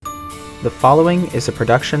The following is a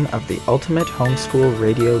production of the Ultimate Homeschool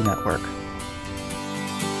Radio Network.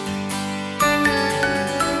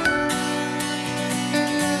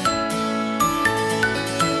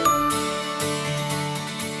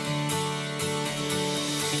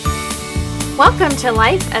 Welcome to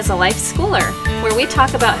Life as a Life Schooler, where we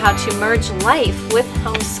talk about how to merge life with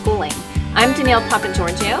homeschooling. I'm Danielle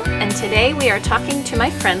Papagiorgio, and today we are talking to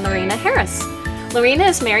my friend Lorena Harris. Lorena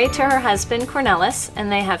is married to her husband Cornelis,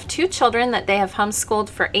 and they have two children that they have homeschooled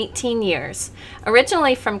for 18 years.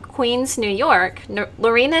 Originally from Queens, New York,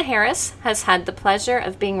 Lorena Harris has had the pleasure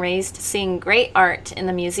of being raised seeing great art in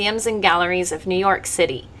the museums and galleries of New York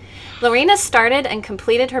City. Lorena started and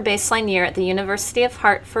completed her baseline year at the University of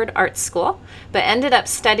Hartford Art School, but ended up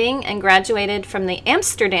studying and graduated from the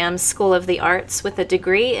Amsterdam School of the Arts with a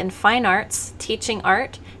degree in fine arts, teaching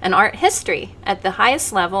art, and art history at the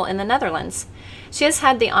highest level in the Netherlands. She has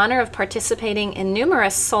had the honor of participating in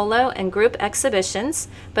numerous solo and group exhibitions,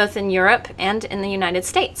 both in Europe and in the United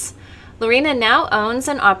States. Lorena now owns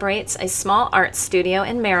and operates a small art studio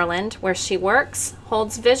in Maryland where she works,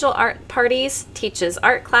 holds visual art parties, teaches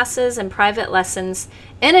art classes and private lessons,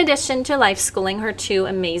 in addition to life schooling her two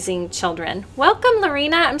amazing children. Welcome,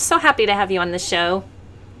 Lorena. I'm so happy to have you on the show.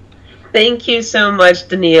 Thank you so much,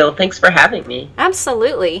 Danielle. Thanks for having me.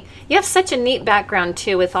 Absolutely. You have such a neat background,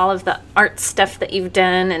 too, with all of the art stuff that you've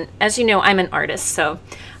done. And as you know, I'm an artist, so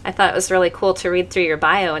I thought it was really cool to read through your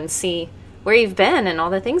bio and see where you've been and all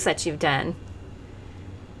the things that you've done.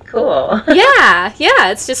 Cool. Yeah,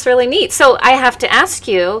 it's just really neat. So I have to ask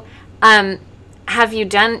you,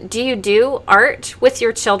 do you do art with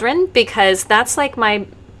your children? Because that's like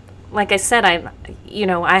I said,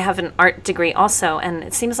 I have an art degree also, and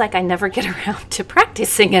it seems like I never get around to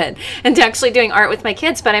practicing it and to actually doing art with my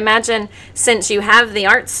kids. But I imagine since you have the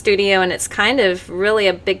art studio and it's kind of really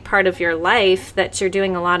a big part of your life that you're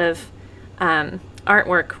doing a lot of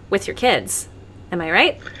artwork with your kids. Am I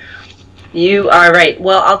right? You are right.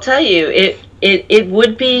 Well, I'll tell you, it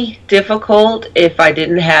would be difficult if I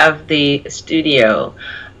didn't have the studio.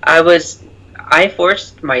 I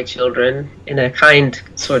forced my children in a kind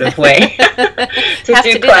sort of way to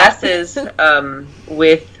do classes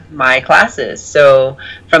with my classes. So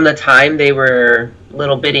from the time they were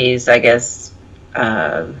little bitties, I guess,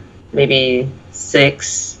 maybe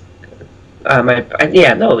 6,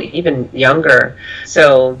 even younger.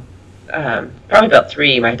 So probably about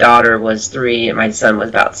 3. My daughter was 3 and my son was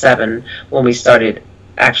about 7 when we started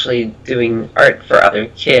actually doing art for other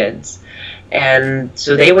kids. And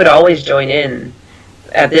so they would always join in.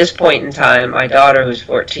 At this point in time, my daughter, who's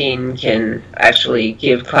 14, can actually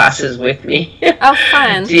give classes with me. Oh,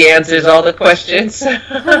 fun. She answers all the questions.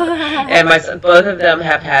 And my son, both of them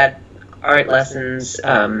have had art lessons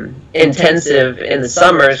intensive in the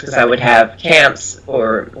summers because I would have camps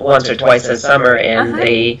or once or twice a summer, and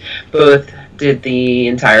they both did the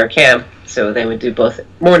entire camp. So they would do both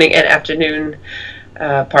morning and afternoon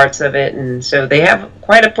parts of it, and so they have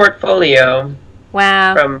quite a portfolio.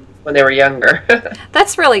 Wow. From when they were younger.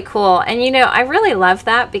 That's really cool. And I really love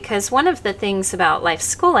that because one of the things about life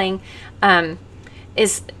schooling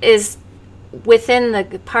is within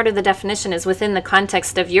the part of the definition is within the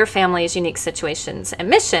context of your family's unique situations and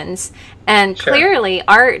missions. And Sure. Clearly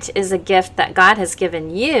art is a gift that God has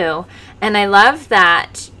given you. And I love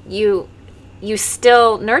that you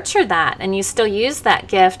still nurture that and you still use that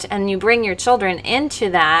gift and you bring your children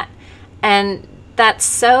into that. And that's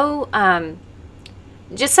so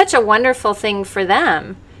just such a wonderful thing for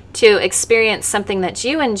them to experience something that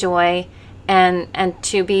you enjoy and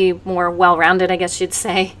to be more well-rounded, I guess you'd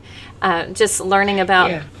say, just learning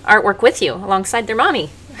about artwork with you alongside their mommy.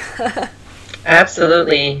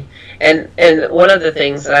 Absolutely. And one of the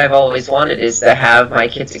things that I've always wanted is to have my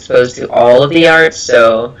kids exposed to all of the arts.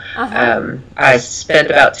 So I spent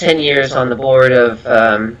about 10 years on the board of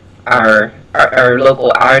our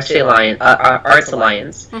local Arts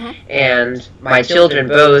Alliance, and my children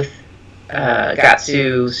both got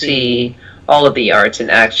to see all of the arts in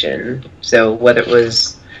action. So whether it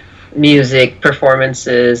was music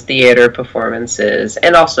performances, theater performances,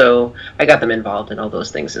 and also I got them involved in all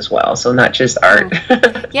those things as well. So not just art,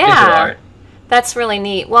 Yeah. visual art. That's really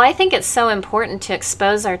neat. Well, I think it's so important to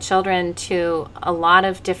expose our children to a lot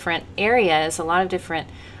of different areas, a lot of different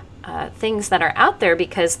things that are out there,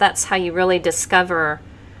 because that's how you really discover,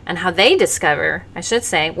 and how they discover, I should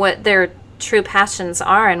say, what their true passions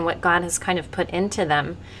are and what God has kind of put into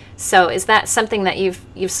them. So is that something that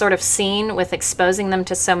you've sort of seen with exposing them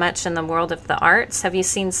to so much in the world of the arts? Have you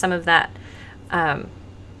seen some of that,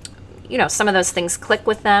 some of those things click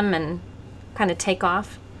with them and kind of take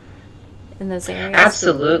off in those areas?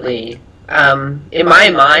 Absolutely. In my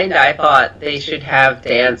mind, I thought they should have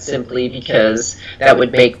dance simply because that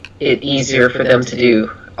would make it easier for them to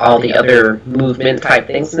do all the other movement type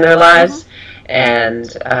things in their lives. And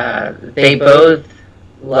they both,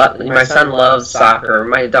 my son loves soccer,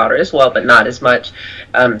 my daughter as well, but not as much.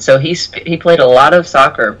 So he played a lot of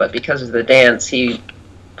soccer, but because of the dance, he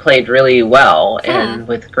played really well and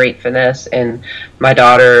with great finesse. And my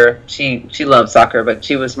daughter, she loves soccer, but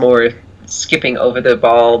she was more skipping over the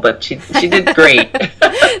ball, but she did great.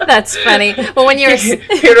 That's funny. Well, when you're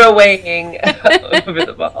pirouetting over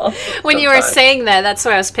the ball. When you were saying that, that's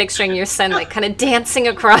what I was picturing, your son like kind of dancing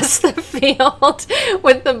across the field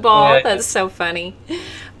with the ball. Yeah. That's so funny.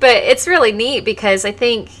 But it's really neat because I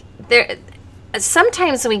think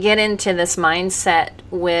sometimes we get into this mindset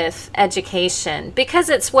with education because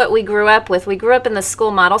it's what we grew up with. We grew up in the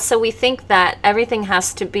school model, so we think that everything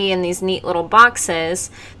has to be in these neat little boxes,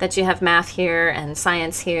 that you have math here and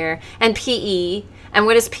science here and PE. And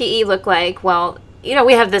what does PE look like? Well,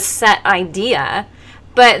 we have this set idea,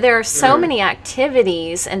 but there are so many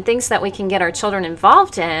activities and things that we can get our children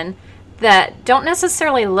involved in that don't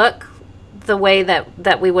necessarily look the way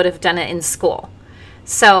that we would have done it in school.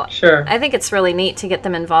 So sure. I think it's really neat to get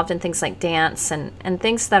them involved in things like dance and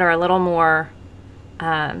things that are a little more,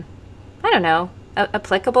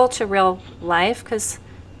 applicable to real life. Because,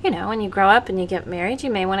 when you grow up and you get married, you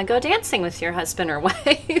may want to go dancing with your husband or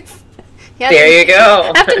wife. There you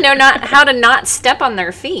go. Have to know how to not step on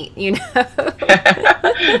their feet,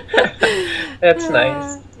 That's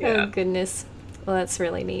nice. Yeah. Oh, goodness. Well, that's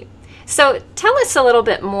really neat. So tell us a little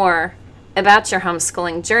bit more about your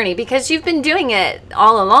homeschooling journey, because you've been doing it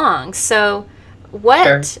all along. So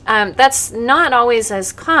what, sure. That's not always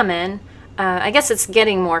as common. I guess it's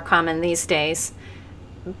getting more common these days.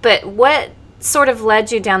 But what sort of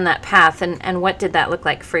led you down that path, and what did that look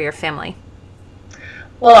like for your family?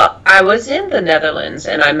 Well, I was in the Netherlands,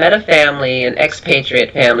 and I met a family, an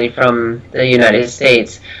expatriate family from the United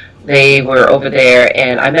States. They were over there,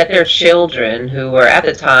 and I met their children, who were at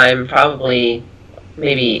the time probably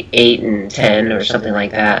maybe 8 and 10 or something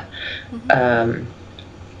like that.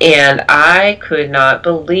 And I could not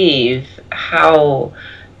believe how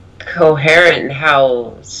coherent and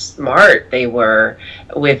how smart they were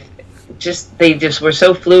with they just were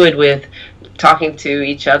so fluid with talking to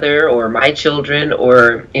each other or my children,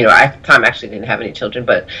 or at the time I actually didn't have any children,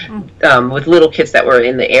 but with little kids that were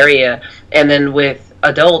in the area, and then with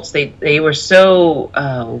adults, they were so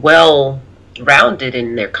well rounded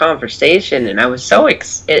in their conversation, and I was so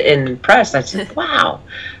impressed. I said, wow,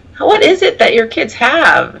 what is it that your kids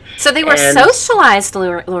have? So they were socialized,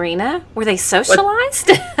 Lorena? Were they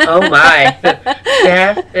socialized? Oh my,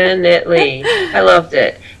 definitely. I loved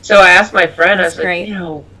it. So I asked my friend, I was like,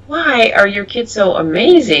 why are your kids so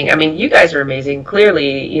amazing? I mean, you guys are amazing.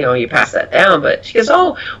 Clearly, you pass that down. But she goes,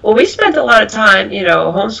 oh, well, we spent a lot of time,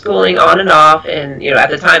 homeschooling on and off. And, at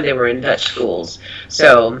the time they were in Dutch schools.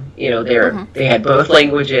 So, they had both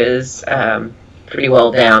languages pretty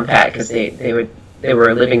well down pat, because they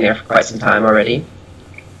were living there for quite some time already.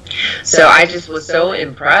 So I just was so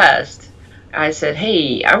impressed. I said,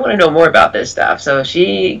 hey, I want to know more about this stuff. So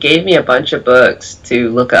she gave me a bunch of books to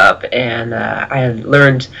look up, and I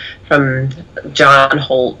learned from John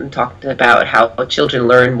Holt and talked about how children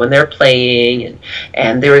learn when they're playing,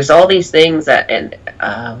 and there was all these things that, and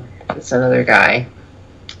it's another guy,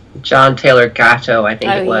 John Taylor Gatto, I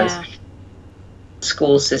think it was. Yeah.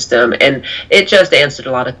 School system, and it just answered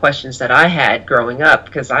a lot of questions that I had growing up,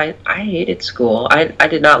 because I hated school. I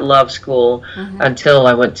did not love school until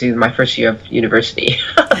I went to my first year of university.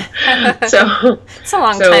 So it's a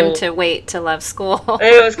long time to wait to love school.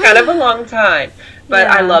 It was kind of a long time, but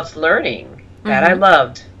I loved learning. That I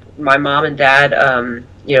loved. My mom and dad,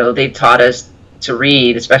 they taught us to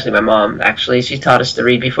read, especially my mom. Actually, she taught us to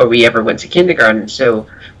read before we ever went to kindergarten, so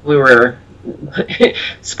we were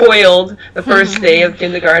spoiled the first day of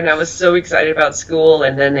kindergarten. I was so excited about school,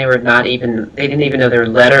 and then they didn't even know their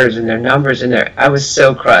letters and their numbers and I was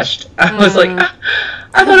so crushed. I was like,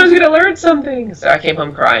 I thought I was going to learn something. So I came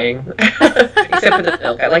home crying, except for the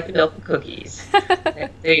milk. I like the milk and cookies.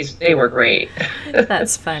 They were great.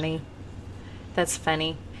 That's funny.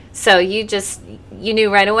 So you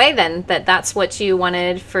knew right away then that that's what you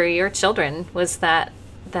wanted for your children, was that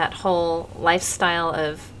whole lifestyle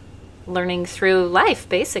of learning through life,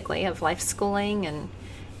 basically, of life schooling and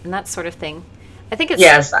that sort of thing. I think it's...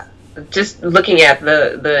 Yes, just looking at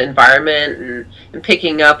the environment and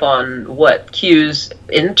picking up on what cues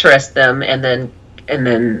interest them, and then and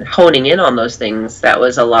then honing in on those things, that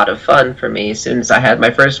was a lot of fun for me. As soon as I had my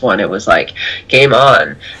first one, it was like game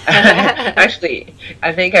on. Actually,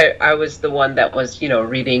 I think I was the one that was,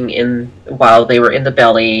 reading in while they were in the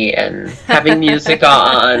belly and having music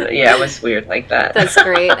on. Yeah, it was weird like that. That's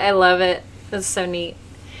great. I love it. That's so neat.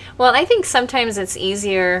 Well, I think sometimes it's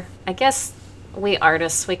easier, I guess we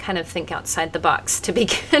artists, we kind of think outside the box to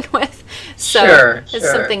begin with. So it's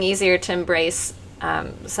something easier to embrace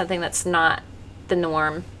something that's not the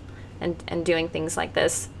norm and doing things like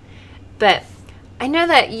this. But I know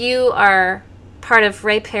that you are part of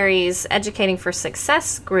Ray Perry's Educating for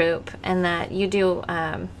Success group, and that you do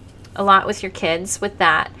a lot with your kids with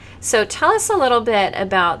that. So tell us a little bit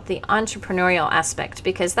about the entrepreneurial aspect,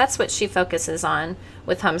 because that's what she focuses on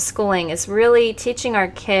with homeschooling, is really teaching our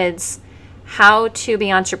kids how to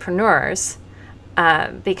be entrepreneurs,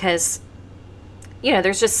 because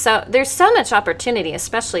there's so much opportunity,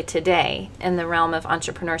 especially today, in the realm of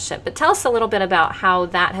entrepreneurship. But tell us a little bit about how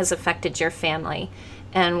that has affected your family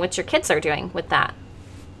and what your kids are doing with that.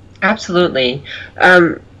 Absolutely.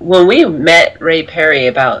 When we met Ray Perry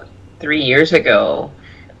about 3 years ago,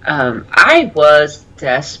 I was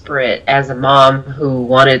desperate as a mom who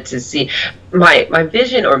wanted to see my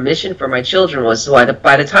vision or mission for my children was by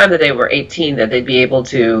the time that they were 18, that they'd be able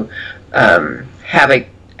to have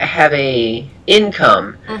a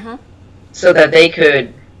income, so that they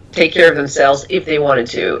could take care of themselves if they wanted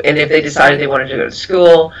to, and if they decided they wanted to go to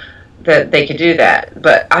school, that they could do that.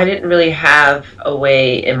 But I didn't really have a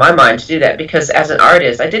way in my mind to do that, because as an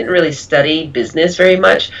artist, I didn't really study business very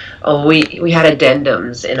much. We had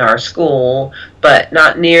addendums in our school, but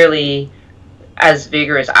not nearly as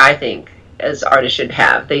vigorous, I think, as artists should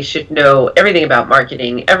have. They should know everything about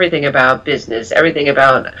marketing, everything about business, everything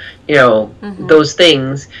about, those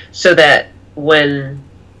things, so that when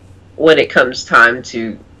it comes time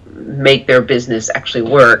to make their business actually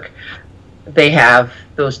work, they have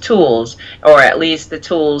those tools, or at least the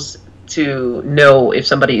tools to know if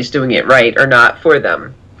somebody is doing it right or not for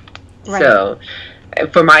them. Right. So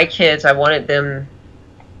for my kids, I wanted them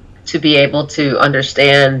to be able to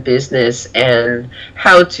understand business and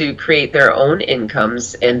how to create their own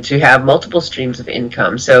incomes and to have multiple streams of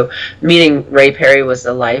income. So meeting Ray Perry was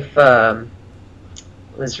really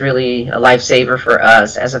a lifesaver for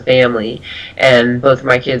us as a family. And both of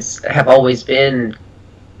my kids have always been,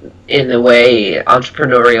 in a way,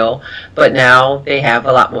 entrepreneurial, but now they have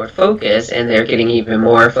a lot more focus, and they're getting even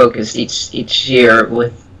more focused each year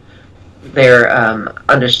with their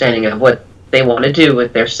understanding of what they want to do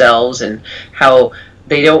with themselves, and how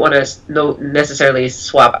they don't want to necessarily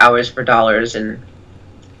swap hours for dollars, and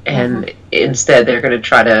instead they're going to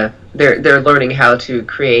try to they're learning how to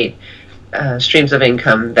create streams of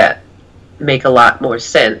income that make a lot more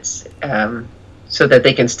sense, so that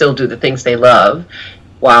they can still do the things they love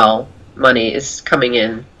while money is coming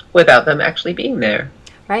in without them actually being there.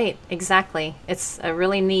 Right, exactly. It's a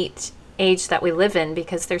really neat age that we live in,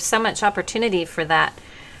 because there's so much opportunity for that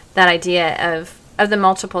idea of the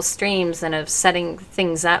multiple streams, and of setting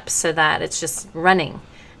things up so that it's just running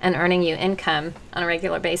and earning you income on a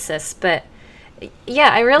regular basis. But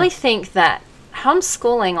yeah, I really think that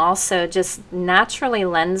homeschooling also just naturally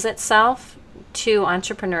lends itself to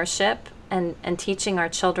entrepreneurship and teaching our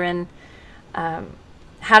children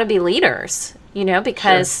how to be leaders,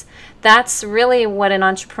 because that's really what an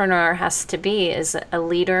entrepreneur has to be, is a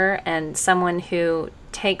leader and someone who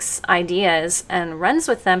takes ideas and runs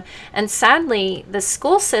with them. And sadly, the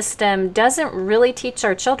school system doesn't really teach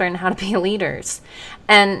our children how to be leaders.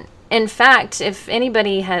 And in fact, if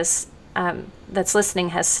anybody has that's listening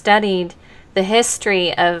has studied the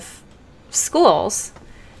history of schools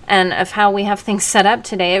and of how we have things set up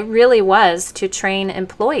today, it really was to train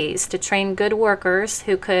employees, to train good workers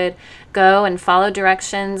who could go and follow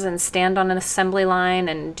directions and stand on an assembly line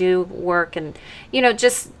and do work, and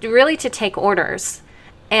just really to take orders.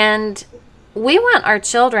 And we want our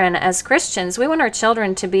children, as Christians, we want our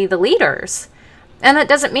children to be the leaders. And that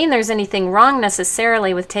doesn't mean there's anything wrong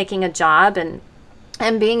necessarily with taking a job and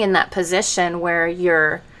being in that position where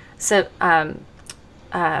you're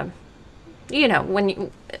when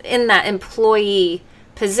you in that employee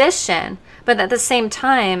position. But at the same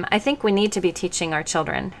time, I think we need to be teaching our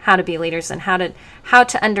children how to be leaders and how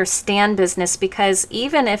to understand business, because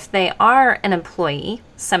even if they are an employee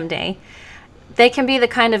someday, they can be the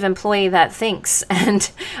kind of employee that thinks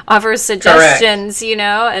and offers suggestions,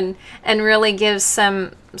 Correct. and really gives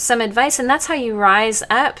some advice. And that's how you rise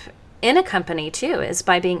up in a company too, is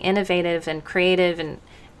by being innovative and creative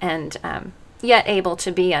and yet able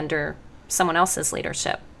to be under someone else's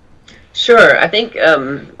leadership. Sure. I think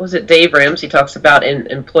was it Dave Ramsey talks about in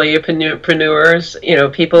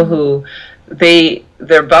employerpreneurs, people who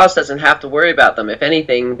their boss doesn't have to worry about them. If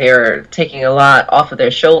anything, they're taking a lot off of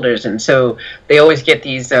their shoulders, and so they always get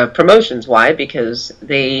these promotions. Why? Because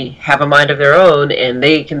they have a mind of their own, and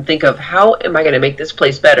they can think of, how am I going to make this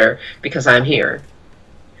place better because I'm here.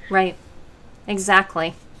 Right.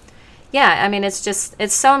 Exactly. Yeah, I mean,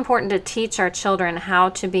 it's so important to teach our children how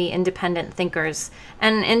to be independent thinkers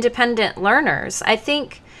and independent learners. I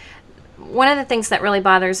think one of the things that really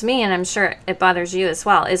bothers me, and I'm sure it bothers you as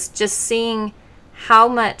well, is just seeing how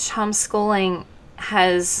much homeschooling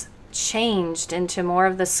has changed into more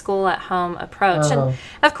of the school at home approach. Oh. And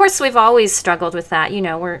of course, we've always struggled with that.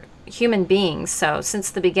 We're human beings. So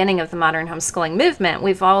since the beginning of the modern homeschooling movement,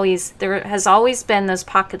 there has always been those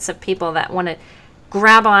pockets of people that want to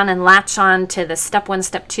grab on and latch on to the step 1,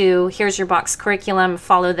 step 2, here's your box curriculum,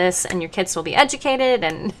 follow this, and your kids will be educated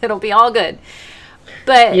and it'll be all good.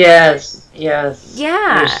 But yes, yeah,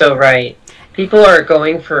 you're so right. People are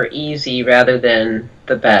going for easy rather than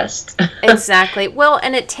the best. Exactly. Well,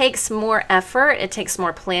 and it takes more effort, it takes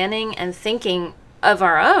more planning and thinking of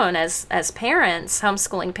our own as parents,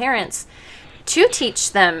 homeschooling parents, to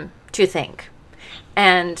teach them to think.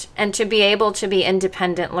 And to be able to be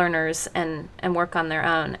independent learners and work on their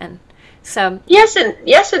own. And so yes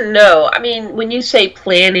and no. I mean, when you say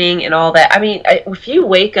planning and all that, I mean, if you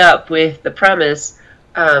wake up with the premise,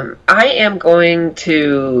 I am going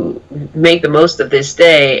to make the most of this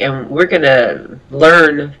day, and we're going to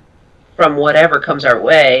learn from whatever comes our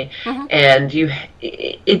way, and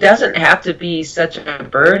it doesn't have to be such a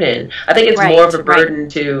burden. I think it's more of a burden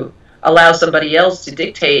to allow somebody else to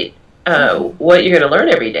dictate what you're going to learn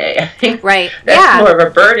every day. I think that's more of a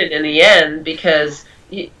burden in the end, because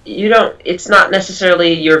you don't. It's not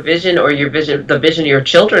necessarily your vision or the vision your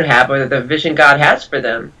children have, or the vision God has for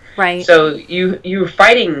them. Right. So you're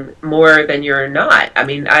fighting more than you're not. I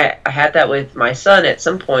mean, I had that with my son at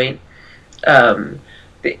some point.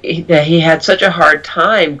 That he had such a hard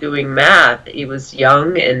time doing math. He was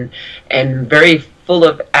young and very full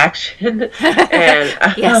of action. And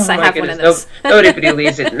yes, I have one of those. Nobody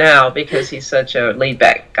believes it now because he's such a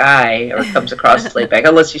laid-back guy, or comes across as laid-back,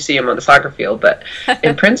 unless you see him on the soccer field. But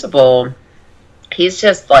in principle, he's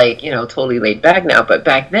just totally laid back now. But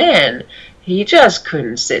back then, he just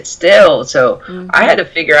couldn't sit still. So I had to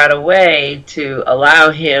figure out a way to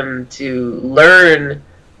allow him to learn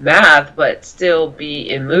math but still be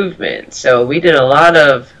in movement. So we did a lot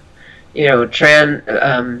of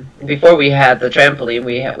before we had the trampoline,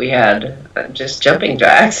 we had just jumping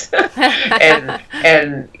jacks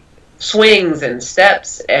and swings and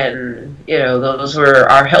steps, and those were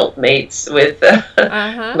our helpmates with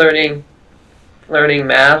learning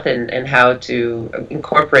math and how to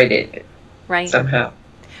incorporate it somehow.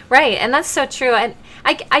 Right, and that's so true. And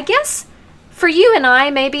I guess for you and I,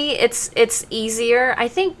 maybe it's easier. I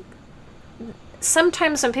think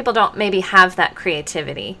sometimes when people don't maybe have that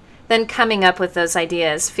creativity, then coming up with those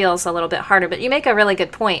ideas feels a little bit harder. But you make a really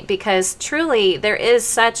good point, because truly there is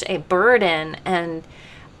such a burden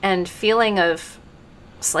and feeling of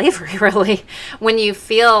slavery, really, when you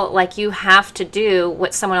feel like you have to do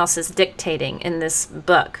what someone else is dictating in this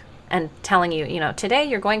book and telling you, today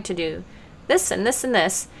you're going to do this and this and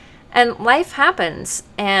this. And life happens,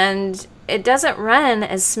 and it doesn't run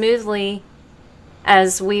as smoothly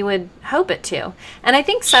as we would hope it to. And I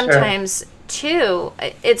think sometimes too,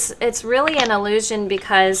 it's really an illusion,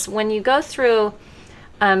 because when you go through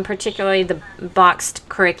particularly the boxed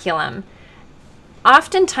curriculum,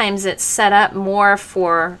 oftentimes it's set up more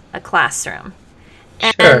for a classroom.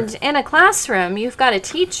 And in a classroom, you've got a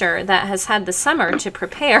teacher that has had the summer to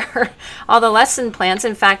prepare all the lesson plans.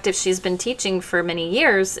 In fact, if she's been teaching for many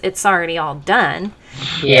years, it's already all done.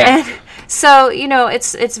 Yeah. And so,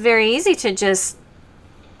 it's very easy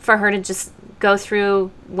for her to just go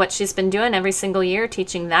through what she's been doing every single year,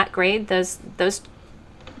 teaching that grade, those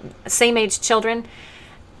same age children.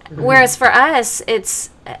 Whereas for us, it's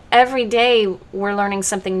every day we're learning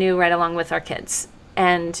something new right along with our kids.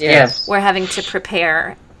 And we're having to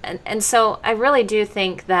prepare. And so I really do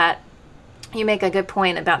think that you make a good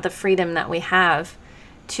point about the freedom that we have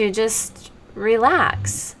to just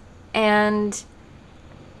relax and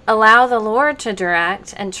allow the Lord to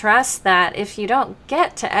direct, and trust that if you don't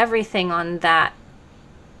get to everything on that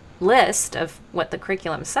list of what the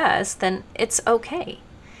curriculum says, then it's okay,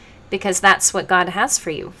 because that's what God has for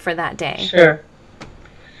you for that day. Sure.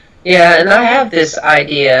 Yeah, and I have this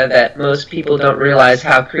idea that most people don't realize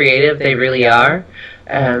how creative they really are.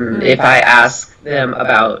 If I ask them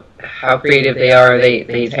about how creative they are,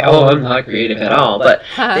 they say, oh, I'm not creative at all. But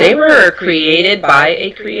they were created by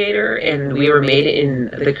a creator, and we were made in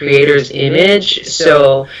the creator's image.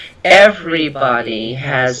 So everybody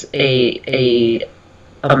has a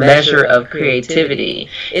measure of creativity.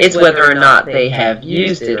 It's whether or not they have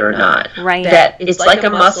used it or not. Right. That it's like a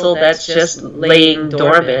muscle that's just laying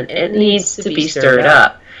dormant and needs to be stirred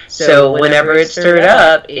up. So whenever it's stirred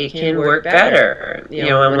up, it can work better.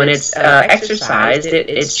 And when it's exercised,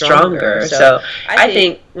 it's stronger. So I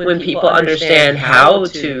think when people understand how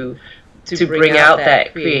to bring out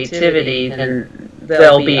that creativity, then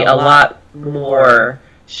they'll be a lot more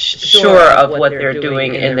sure of what they're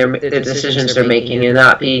doing and the decisions they're making, and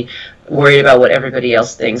not be worried about what everybody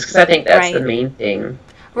else thinks. Because I think that's the main thing.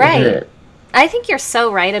 Right. Isn't it? I think you're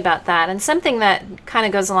so right about that. And something that kind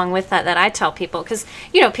of goes along with that I tell people, because,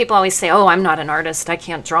 people always say, oh, I'm not an artist, I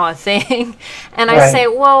can't draw a thing. And I say,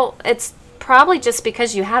 well, it's probably just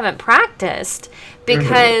because you haven't practiced.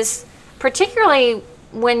 Because particularly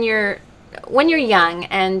when you're young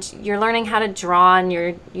and you're learning how to draw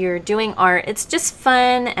and you're doing art, it's just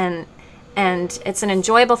fun and it's an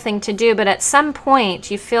enjoyable thing to do. But at some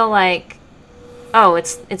point you feel like, oh,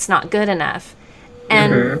 it's not good enough.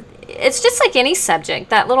 And it's just like any subject.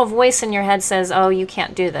 That little voice in your head says, oh, you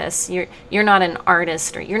can't do this. You're not an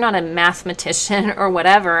artist, or you're not a mathematician, or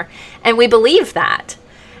whatever. And we believe that.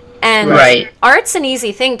 And art's an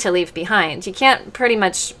easy thing to leave behind. You can't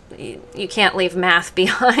leave math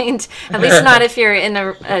behind, at least not if you're in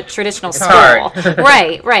a traditional school.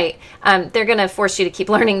 Right. They're going to force you to keep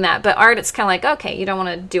learning that. But art, it's kind of like, okay, you don't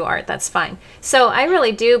want to do art, that's fine. So I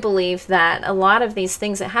really do believe that a lot of these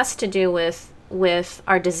things, it has to do with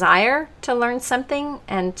our desire to learn something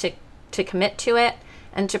and to commit to it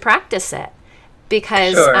and to practice it.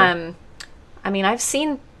 Because, I've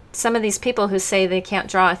seen some of these people who say they can't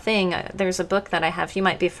draw a thing. There's a book that I have, you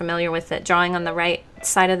might be familiar with it, Drawing on the Right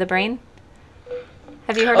Side of the Brain.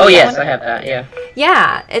 Have you heard of that? Oh, yes, one? I have that, yeah.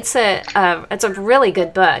 Yeah, it's a really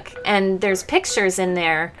good book. And there's pictures in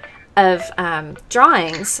there of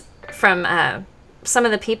drawings from some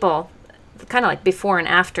of the people, kind of like before and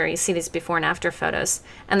after. You see these before and after photos.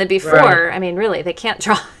 And the before, really, they can't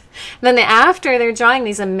draw. And then the after, they're drawing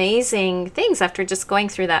these amazing things after just going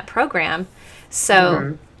through that program.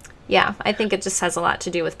 So, yeah, I think it just has a lot to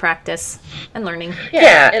do with practice and learning.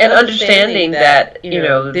 Yeah, and understanding that,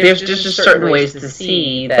 there's just certain ways to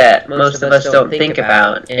see that most of us don't think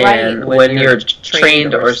about. And when you're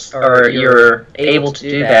trained or you're able to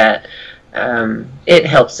do that, it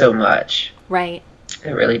helps so much. Right.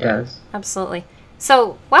 It really does. Absolutely.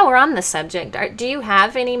 So while we're on the subject, do you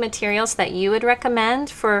have any materials that you would recommend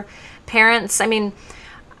for parents? I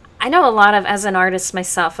know as an artist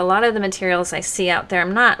myself, a lot of the materials I see out there,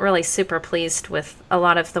 I'm not really super pleased with a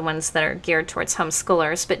lot of the ones that are geared towards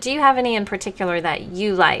homeschoolers. But do you have any in particular that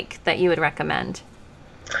you like, that you would recommend?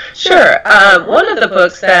 Sure. One of the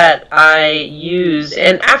books that I use,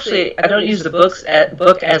 and actually I don't use the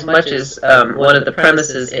book as much as one of the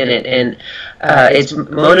premises in it, and it's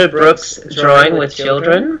Mona Brooks' Drawing with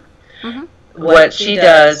Children. What she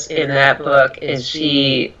does in that book is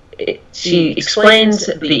she explains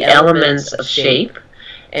the elements of shape,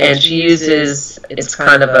 and she uses, it's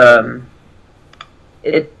kind of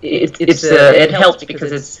it helps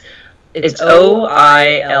because it's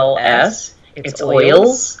OILS. It's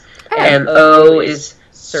oils, and O is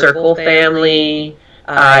circle family,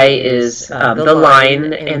 I is the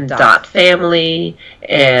line and dot family,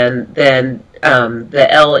 and then the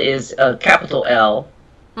L is a capital L,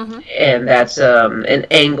 and that's an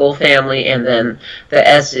angle family, and then the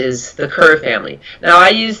S is the curve family. Now, I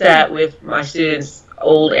use that with my students,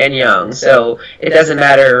 old and young, so it doesn't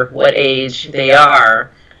matter what age they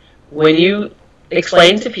are. When you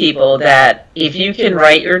explain to people that if you can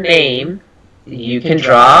write your name, you can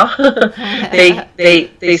draw,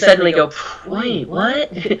 they suddenly go, wait,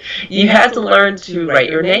 what? You have to learn to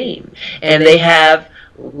write your name. And they have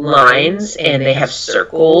lines, and they have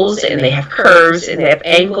circles, and they have curves, and they have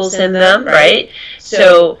angles in them, right?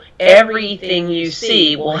 So everything you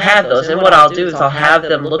see will have those. And what I'll do is I'll have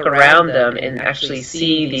them look around them and actually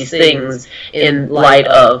see these things in light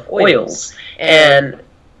of oils. And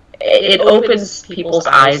it opens people's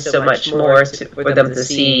eyes so much more for them to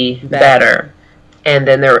see better, and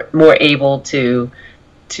then they're more able to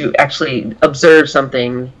actually observe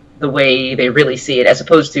something the way they really see it, as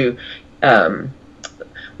opposed to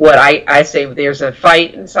what I say, there's a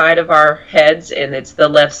fight inside of our heads, and it's the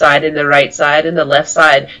left side and the right side, and the left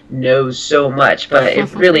side knows so much, but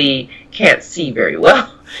it really can't see very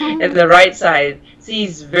well. And the right side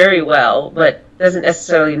sees very well, but doesn't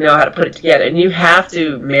necessarily know how to put it together. And you have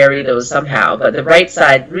to marry those somehow. But the right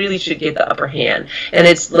side really should get the upper hand. And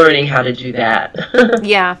it's learning how to do that.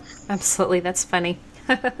 Yeah, absolutely. That's funny.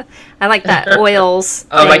 I like that oils.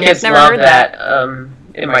 Oh, my thing. kids I've never love heard that.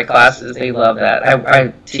 In my classes, they love that.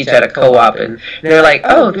 I teach at a co-op, and they're like,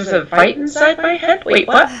 "Oh, there's a fight inside my head? Wait,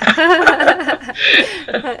 what?"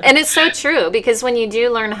 And it's so true, because when you do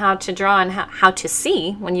learn how to draw and how to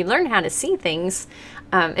see, when you learn how to see things,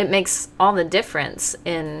 it makes all the difference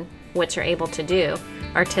in what you're able to do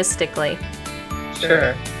artistically.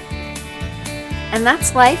 Sure. And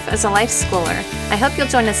that's life as a life schooler. I hope you'll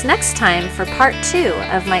join us next time for part 2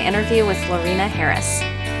 of my interview with Lorena Harris.